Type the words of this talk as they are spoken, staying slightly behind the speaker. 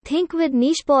Think with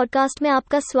niche podcast में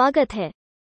आपका स्वागत है।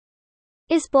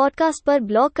 इस पॉडकास्ट पर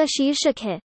ब्लॉग का शीर्षक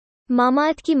है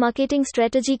मामाअर्थ की मार्केटिंग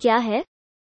स्ट्रेटजी क्या है।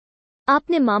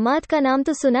 आपने मामाअर्थ का नाम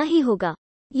तो सुना ही होगा।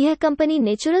 यह company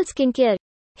natural skin care,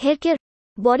 hair care,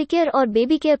 body care और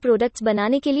बेबी केयर प्रोडक्ट्स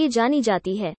बनाने के लिए जानी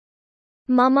जाती है।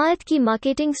 मामाअर्थ की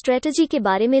मार्केटिंग स्ट्रेटजी के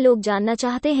बारे में लोग जानना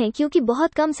चाहते हैं क्योंकि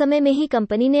बहुत कम समय में ही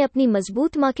कंपनी ने अपनी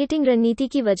मजबूत मार्केटिंग रणनीति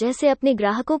की वजह से अपने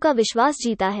ग्राहकों का विश्वास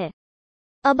जीता है।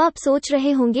 अब आप सोच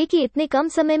रहे होंगे कि इतने कम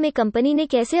समय में कंपनी ने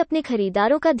कैसे अपने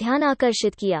खरीदारों का ध्यान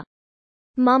आकर्षित किया।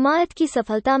 मामाअर्थ की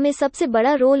सफलता में सबसे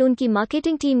बड़ा रोल उनकी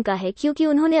मार्केटिंग टीम का है क्योंकि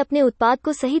उन्होंने अपने उत्पाद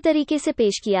को सही तरीके से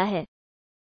पेश किया है।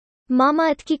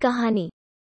 मामाअर्थ की कहानी।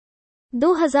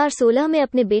 2016 में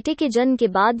अपने बेटे के जन्म के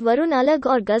बाद वरुण अलग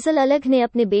और गजल अलग ने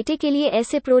अपने बेटे के लिए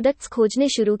ऐसे प्रोडक्ट्स खोजने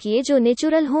शुरू किए जो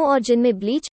नेचुरल हों और जिनमें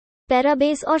ब्लीच,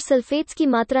 पैराबेस और सल्फेट्स की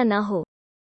मात्रा ना हो।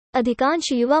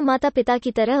 अधिकांश युवा माता पिता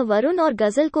की तरह वरुण और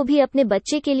गजल को भी अपने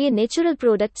बच्चे के लिए नेचुरल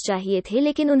प्रोडक्ट्स चाहिए थे,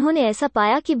 लेकिन उन्होंने ऐसा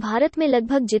पाया कि भारत में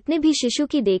लगभग जितने भी शिशु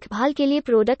की देखभाल के लिए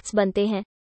प्रोडक्ट्स बनते हैं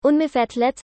उनमें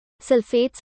फैटलेट्स,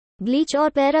 सल्फेट्स, ब्लीच और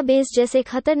पैराबेस जैसे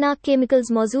खतरनाक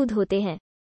केमिकल्स मौजूद होते हैं।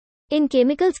 इन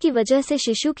केमिकल्स की वजह से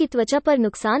शिशु की त्वचा पर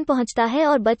नुकसान पहुंचता है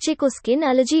और बच्चे को स्किन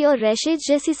एलर्जी और रैशेज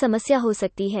जैसी समस्या हो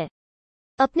सकती है।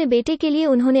 अपने बेटे के लिए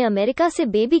उन्होंने अमेरिका से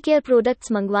बेबी केयर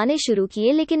प्रोडक्ट्स मंगवाने शुरू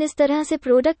किए, लेकिन इस तरह से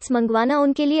प्रोडक्ट्स मंगवाना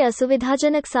उनके लिए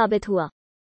असुविधाजनक साबित हुआ।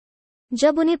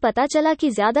 जब उन्हें पता चला कि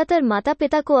ज्यादातर माता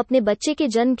पिता को अपने बच्चे के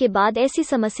जन्म के बाद ऐसी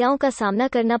समस्याओं का सामना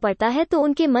करना पड़ता है तो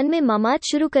उनके मन में मामाअर्थ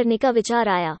शुरू करने का विचार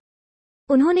आया।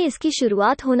 उन्होंने इसकी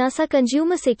शुरुआत होनासा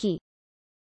कंज्यूमर से की।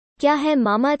 क्या है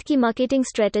मामाअर्थ की marketing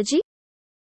strategy?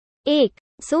 1.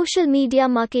 Social media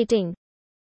marketing.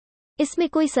 इसमें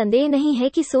कोई संदेह नहीं है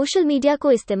कि सोशल मीडिया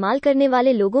को इस्तेमाल करने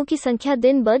वाले लोगों की संख्या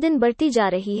दिन ब दिन बढ़ती जा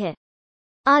रही है।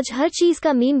 आज हर चीज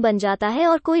का मीम बन जाता है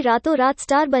और कोई रातों रात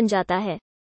स्टार बन जाता है।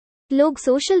 लोग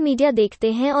सोशल मीडिया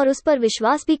देखते हैं और उस पर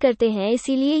विश्वास भी करते हैं,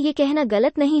 इसीलिए ये कहना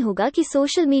गलत नहीं होगा कि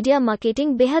सोशल मीडिया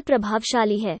मार्केटिंग बेहद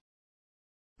प्रभावशाली है।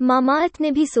 मामाअर्थ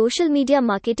ने भी सोशल मीडिया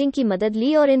मार्केटिंग की मदद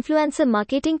ली और इन्फ्लुएंसर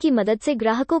मार्केटिंग की मदद से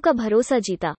ग्राहकों का भरोसा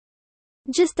जीता।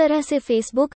 जिस तरह से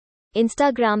फेसबुक,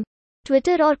 इंस्टाग्राम,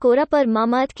 ट्विटर और कोरा पर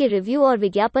मामाअर्थ के रिव्यू और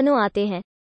विज्ञापनों आते हैं,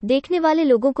 देखने वाले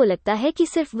लोगों को लगता है कि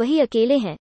सिर्फ वही अकेले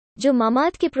हैं जो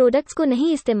मामाअर्थ के प्रोडक्ट्स को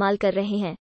नहीं इस्तेमाल कर रहे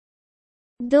हैं।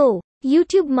 2.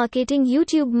 YouTube marketing.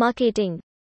 YouTube marketing.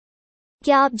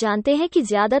 क्या आप जानते हैं कि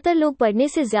ज्यादातर लोग पढ़ने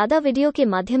से ज्यादा वीडियो के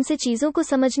माध्यम से चीजों को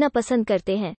समझना पसंद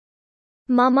करते हैं?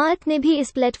 मामाअर्थ ने भी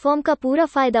इस प्लेटफॉर्म का पूरा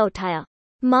फायदा उठाया।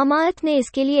 मामाअर्थ ने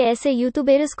इसके लिए ऐसे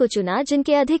यूट्यूबर्स को चुना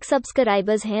जिनके अधिक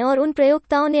सब्सक्राइबर्स हैं और उन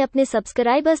प्रयोक्ताओं ने अपने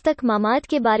सब्सक्राइबर्स तक मामाअर्थ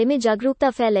के बारे में जागरूकता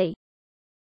फैलाई।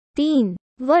 3.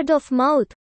 Word of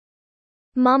mouth.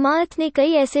 मामाअर्थ ने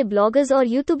कई ऐसे ब्लॉगर्स और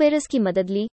यूट्यूबर्स की मदद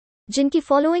ली जिनकी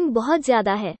फॉलोइंग बहुत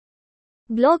ज्यादा है।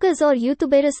 ब्लॉगर्स और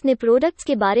यूट्यूबर्स ने प्रोडक्ट्स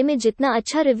के बारे में जितना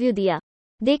अच्छा रिव्यू दिया,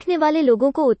 देखने वाले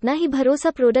लोगों को उतना ही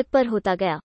भरोसा प्रोडक्ट पर होता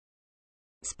गया।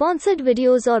 स्पॉन्सर्ड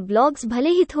वीडियोस और ब्लॉग्स भले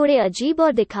ही थोड़े अजीब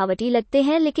और दिखावटी लगते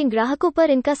हैं, लेकिन ग्राहकों पर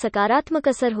इनका सकारात्मक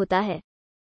असर होता है।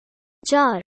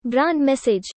 4. Brand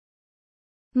message.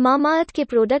 मामाअर्थ के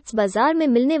प्रोडक्ट्स बाजार में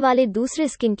मिलने वाले दूसरे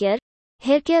skin care,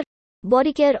 hair care,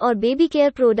 body care और बेबी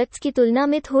केयर प्रोडक्ट्स की तुलना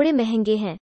में थोड़े महंगे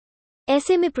हैं।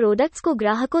 ऐसे में प्रोडक्ट्स को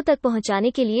ग्राहकों तक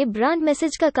पहुंचाने के लिए ब्रांड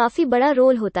मैसेज का काफी बड़ा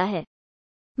रोल होता है।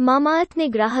 मामाअर्थ ने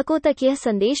ग्राहकों तक यह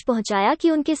संदेश पहुंचाया कि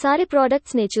उनके सारे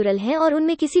प्रोडक्ट्स नेचुरल हैं और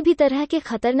उनमें किसी भी तरह के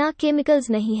खतरनाक केमिकल्स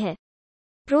नहीं है।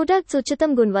 प्रोडक्ट्स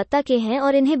उच्चतम गुणवत्ता के हैं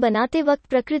और इन्हें बनाते वक्त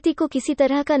प्रकृति को किसी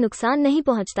तरह का नुकसान नहीं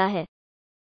पहुंचता है।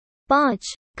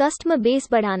 5. कस्टमर बेस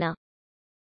बढ़ाना।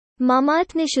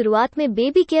 मामाअर्थ ने शुरुआत में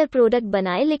बेबी केयर प्रोडक्ट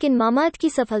बनाए, लेकिन मामाअर्थ की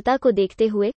सफलता को देखते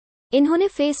हुए इन्होंने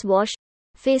face wash,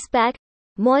 face pack,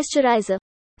 moisturiser,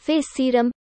 face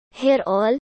serum, hair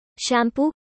oil,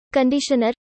 shampoo,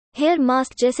 conditioner, hair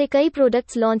mask जैसे कई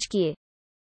प्रोडक्ट्स लॉन्च किए।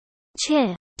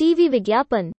 6. टीवी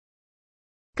विज्ञापन।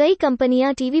 कई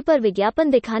कंपनियां टीवी पर विज्ञापन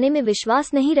दिखाने में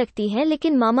विश्वास नहीं रखती हैं,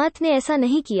 लेकिन मामाअर्थ ने ऐसा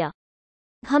नहीं किया।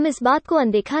 हम इस बात को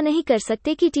अनदेखा नहीं कर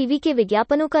सकते कि टीवी के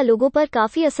विज्ञापनों का लोगों पर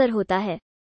काफी असर होता है।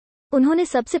 उन्होंने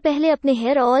सबसे पहले अपने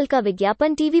हेयर ऑयल का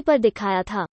विज्ञापन टीवी पर दिखाया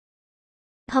था।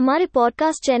 हमारे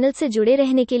पॉडकास्ट चैनल से जुड़े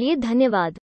रहने के लिए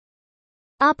धन्यवाद।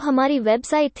 आप हमारी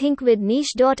वेबसाइट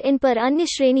thinkwithniche.in पर अन्य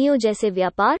श्रेणियों जैसे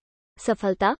व्यापार,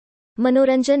 सफलता,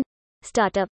 मनोरंजन,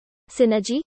 स्टार्टअप,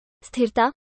 सिनर्जी,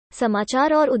 स्थिरता,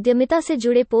 समाचार और उद्यमिता से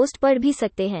जुड़े पोस्ट पढ़ भी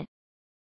सकते हैं।